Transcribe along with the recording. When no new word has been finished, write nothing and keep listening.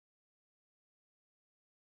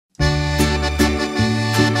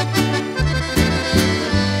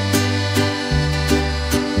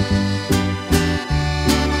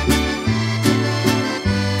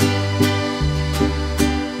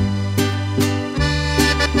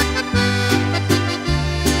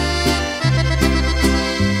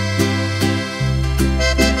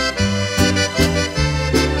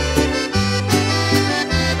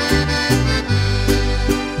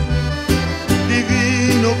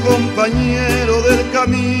compañero del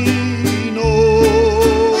camino.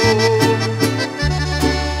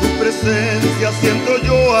 Tu presencia siento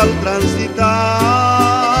yo al transitar.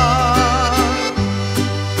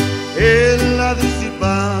 Él ha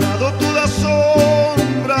disipado toda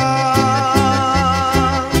sombra.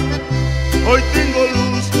 Hoy tengo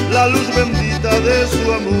luz, la luz bendita de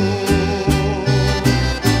su amor.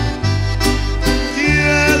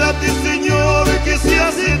 Quédate, Señor, que se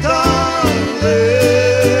hace tarde.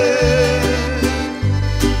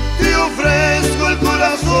 Te ofrezco el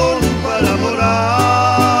corazón para morar.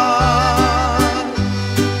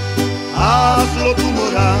 Hazlo tu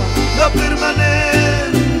morada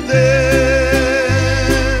permanente.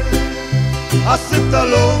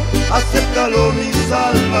 Acéptalo, acéptalo, mi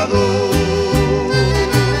Salvador.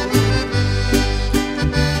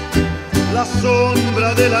 La sombra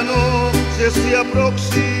de la noche se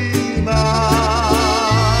aproxima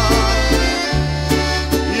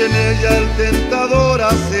y en ella el tentador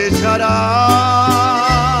acechará.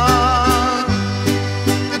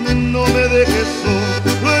 No me dejes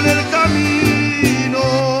solo en el camino.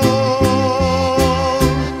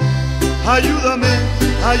 Ayúdame,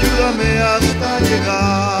 ayúdame hasta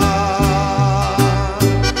llegar.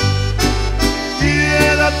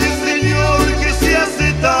 Quédate, Señor, que se hace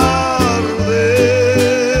tarde.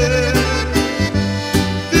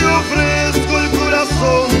 Te ofrezco el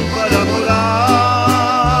corazón para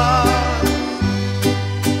morar.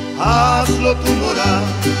 Hazlo tu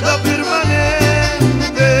morada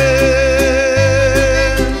permanente.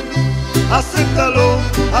 Acéptalo,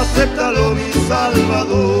 acéptalo, mi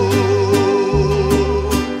Salvador.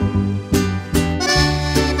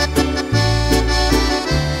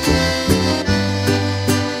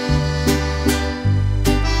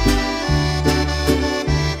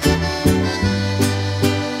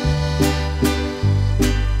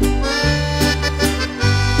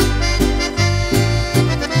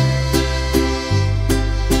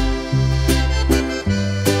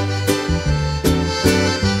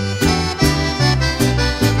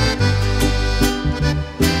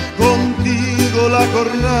 La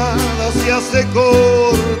jornada se hace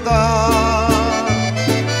corta,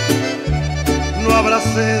 no habrá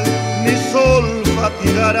sed ni sol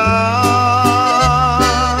fatigará.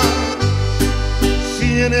 Si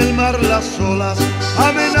en el mar las olas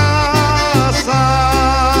amenazan,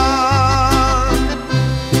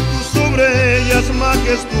 tú sobre ellas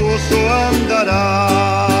majestuoso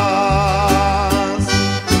andarás.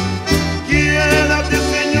 Quédate,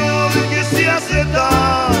 Señor, que se hace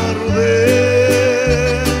tarde.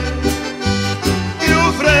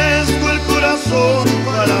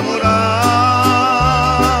 Para morar,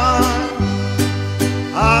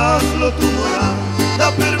 hazlo tu morada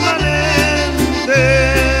permanente.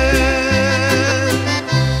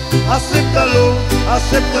 Acéptalo,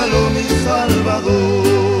 acéptalo, mi Salvador.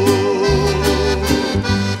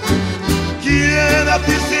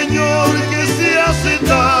 Quédate, Señor, que se hace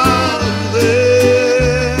tarde.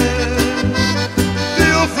 Te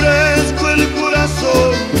ofrezco el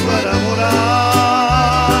corazón para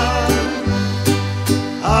morar.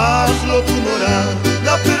 Hazlo tu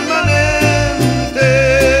morada permanente.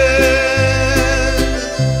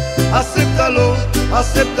 Acéptalo,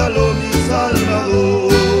 acéptalo, mi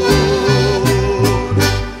Salvador.